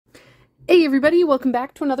Hey everybody, welcome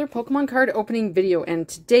back to another Pokemon card opening video, and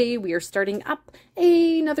today we are starting up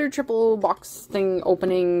another triple box thing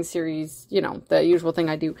opening series, you know, the usual thing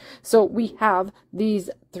I do. So we have these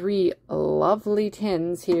three lovely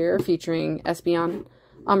tins here featuring Espeon,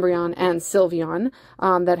 Umbreon, and Sylveon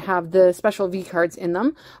that have the special V cards in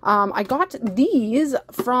them. I got these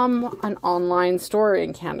from an online store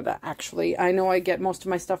in Canada, actually. I know I get most of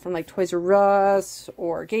my stuff from like Toys R Us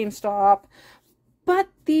or GameStop, but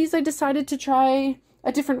these I decided to try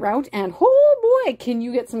a different route, and oh boy, can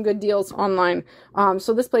you get some good deals online.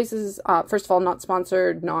 So this place is, first of all, not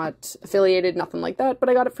sponsored, not affiliated, nothing like that, but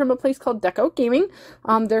I got it from a place called Deck Out Gaming.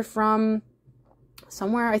 They're from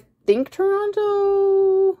somewhere, I think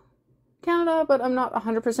Toronto, Canada, but I'm not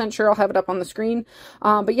 100% sure. I'll have it up on the screen.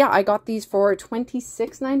 But yeah, I got these for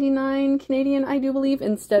 $26.99 Canadian, I do believe,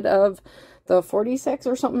 instead of the 46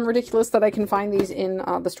 or something ridiculous that I can find these in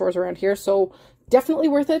the stores around here. So definitely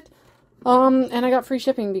worth it. And I got free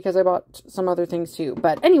shipping because I bought some other things too.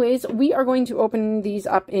 But anyways, we are going to open these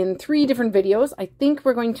up in 3 different videos. I think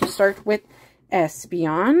we're going to start with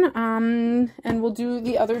Espeon, and we'll do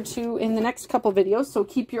the other 2 in the next couple videos, so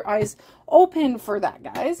keep your eyes open for that,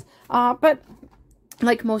 guys. But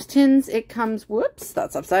like most tins, it comes, whoops,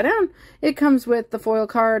 that's upside down. It comes with the foil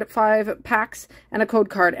card, 5 packs, and a code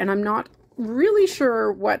card, and I'm not really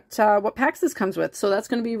sure what packs this comes with, so that's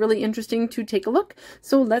going to be really interesting to take a look.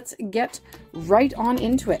 So let's get right on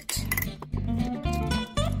into it.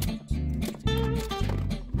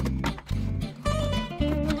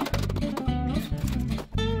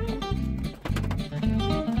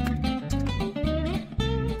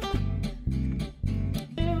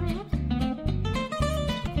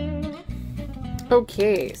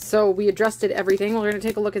 Okay, so we adjusted everything. We're going to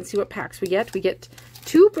take a look and see what packs we get. We get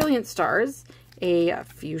 2 Brilliant Stars, a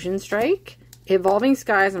Fusion Strike, Evolving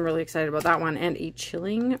Skies, I'm really excited about that one, and a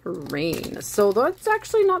Chilling Rain. So that's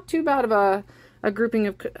actually not too bad of a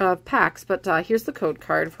grouping of packs, but here's the code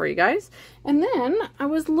card for you guys. And then I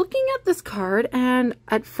was looking at this card, and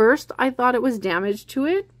at first I thought it was damage to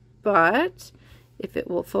it, but if it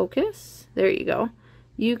will focus, there you go.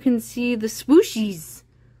 You can see the swooshies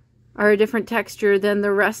are a different texture than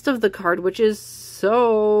the rest of the card, which is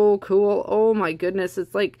so cool. Oh my goodness,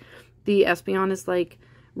 it's like the Espeon is like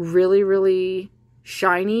really, really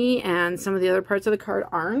shiny, and some of the other parts of the card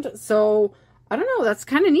aren't. So I don't know, that's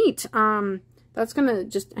kind of neat. That's gonna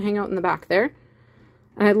just hang out in the back there.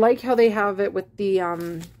 And I like how they have it with the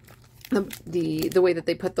way that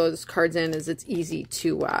they put those cards in, is it's easy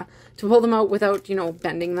to pull them out without, you know,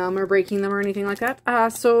 bending them or breaking them or anything like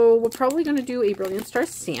that. So we're probably going to do a Brilliant Star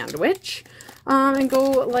sandwich and go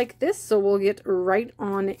like this. So we'll get right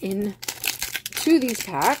on in to these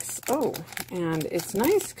packs. Oh, and it's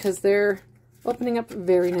nice because they're opening up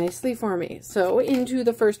very nicely for me. So into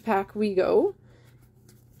the first pack we go.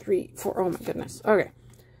 3, 4, oh my goodness. Okay.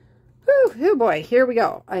 Whew, oh boy, here we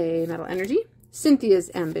go. A Metal Energy, Cynthia's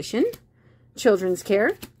Ambition, Children's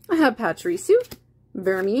Care, a Pachirisu,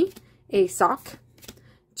 Vermi, a Sock,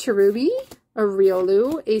 Cherubi, a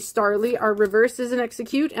Riolu, a Starly. Our reverse is an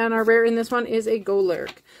Execute, and our rare in this one is a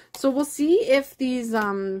Golurk. So we'll see if these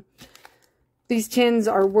tins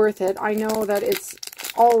are worth it. I know that it's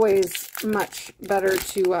always much better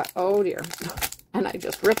to, oh dear, and I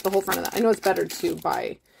just ripped the whole front of that. I know it's better to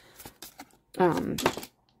buy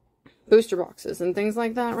booster boxes and things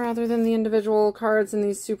like that rather than the individual cards in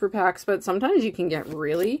these super packs, but sometimes you can get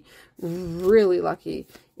really, really lucky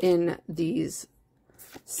in these.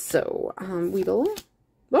 So, Weedle.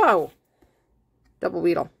 Whoa! Double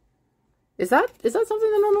Weedle. Is that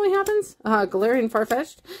something that normally happens? Galarian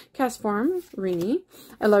Farfetch'd, Castform, Rini,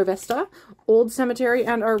 a Larvesta, Old Cemetery,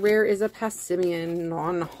 and our rare is a Passimian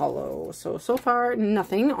non-holo. So far,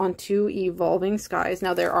 nothing. On 2 Evolving Skies.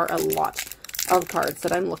 Now, there are a lot of cards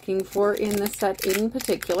that I'm looking for in this set in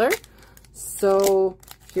particular. So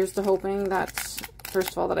here's to hoping that,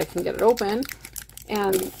 first of all, that I can get it open,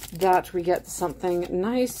 and that we get something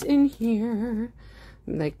nice in here.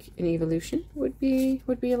 Like an Evolution would be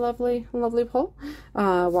a lovely pull.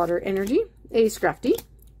 Water Energy, a Scrafty,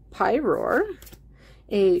 Pyroar,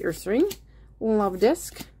 a Ursaring, Love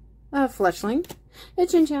Disc, a Fletchling, a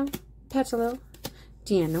Chinchou, Petalil,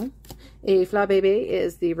 Diano. A Flabébé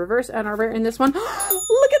is the reverse, and our rare in this one.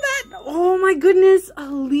 Look at that! Oh my goodness, a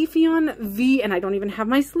Leafeon V, and I don't even have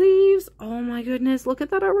my sleeves. Oh my goodness, look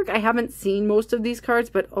at that artwork. I haven't seen most of these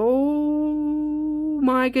cards, but oh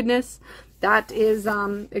my goodness, that is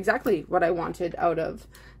exactly what I wanted out of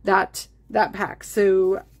that pack.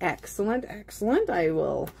 So excellent, excellent. I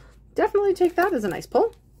will definitely take that as a nice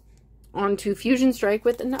pull. On to Fusion Strike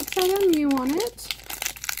with an upside down Mew on it.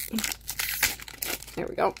 There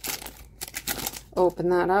we go. open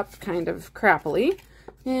that up kind of crappily.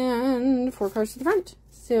 And 4 cards to the front.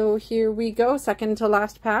 So here we go. Second to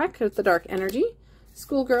last pack with the Dark Energy.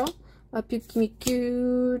 Schoolgirl, a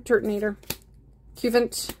Pukimiku, Turtonator,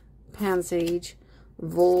 Cuvant, Pansage,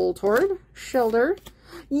 Voltorb, Shellder.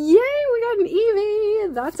 Yay, we got an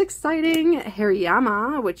Eevee! That's exciting.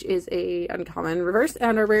 Hariyama, which is a uncommon reverse,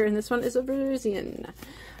 and our rare in this one is a Verzian.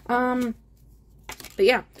 But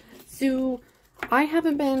yeah, so I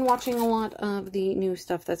haven't been watching a lot of the new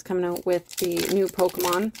stuff that's coming out with the new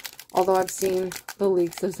Pokemon, although I've seen the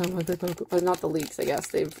leaks of some of the Pokemon, not the leaks, I guess.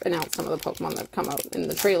 They've announced some of the Pokemon that have come out in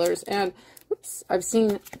the trailers, and whoops, I've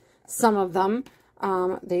seen some of them.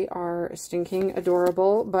 They are stinking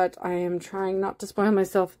adorable, but I am trying not to spoil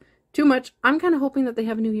myself too much. I'm kind of hoping that they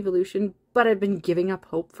have a new evolution, but I've been giving up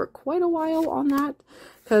hope for quite a while on that,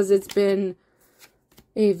 because it's been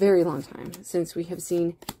a very long time since we have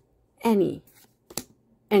seen any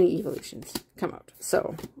evolutions come out.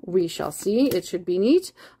 So we shall see. It should be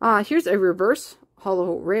neat. Here's a reverse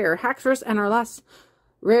holo rare Haxorus, and our last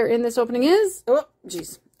rare in this opening is, oh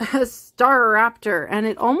geez, a Staraptor, and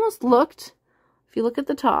it almost looked, if you look at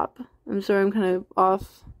the top, I'm sorry, I'm kind of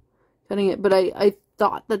off cutting it, but I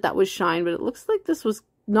thought that was shine, but it looks like this was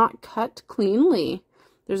not cut cleanly.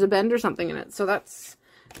 There's a bend or something in it, so that's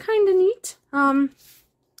kind of neat.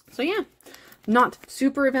 So yeah, not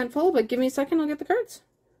super eventful, but give me a second, I'll get the cards.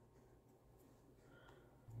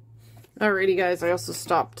 Alrighty guys, I also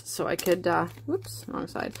stopped so I could, whoops, wrong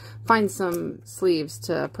side, find some sleeves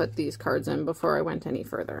to put these cards in before I went any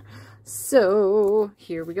further. So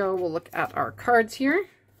here we go, we'll look at our cards here.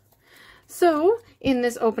 So in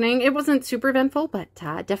this opening, it wasn't super eventful, but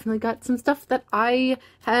definitely got some stuff that I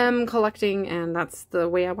am collecting, and that's the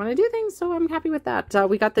way I want to do things, so I'm happy with that.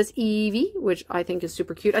 We got this Eevee, which I think is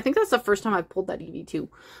super cute. I think that's the first time I've pulled that Eevee too.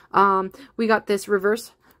 We got this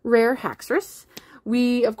reverse rare Haxorus.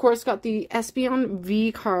 We, of course, got the Espeon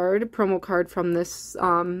V card, promo card from this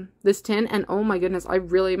this tin, and oh my goodness, I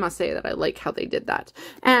really must say that I like how they did that.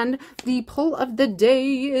 And the pull of the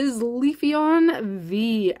day is Leafeon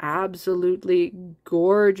V. Absolutely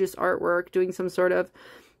gorgeous artwork, doing some sort of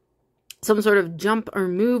jump or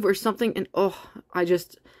move or something, and oh,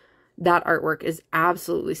 that artwork is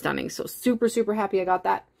absolutely stunning. So super, super happy I got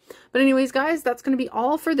that. But anyways, guys, that's going to be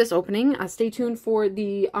all for this opening. Stay tuned for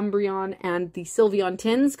the Umbreon and the Sylveon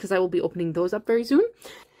tins, because I will be opening those up very soon.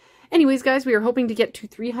 Anyways, guys, we are hoping to get to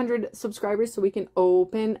 300 subscribers so we can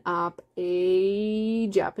open up a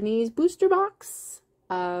Japanese booster box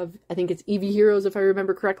of, I think it's Eevee Heroes, if I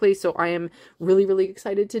remember correctly. So I am really, really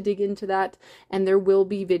excited to dig into that. And there will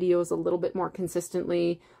be videos a little bit more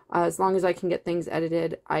consistently, as long as I can get things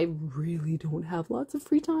edited. I really don't have lots of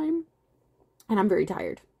free time, and I'm very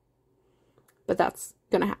tired. But that's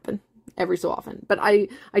gonna happen every so often. But I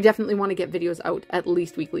definitely want to get videos out at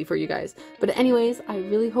least weekly for you guys. But anyways, I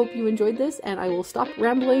really hope you enjoyed this, and I will stop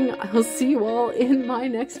rambling. I'll see you all in my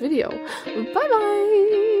next video. Bye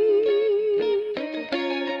bye!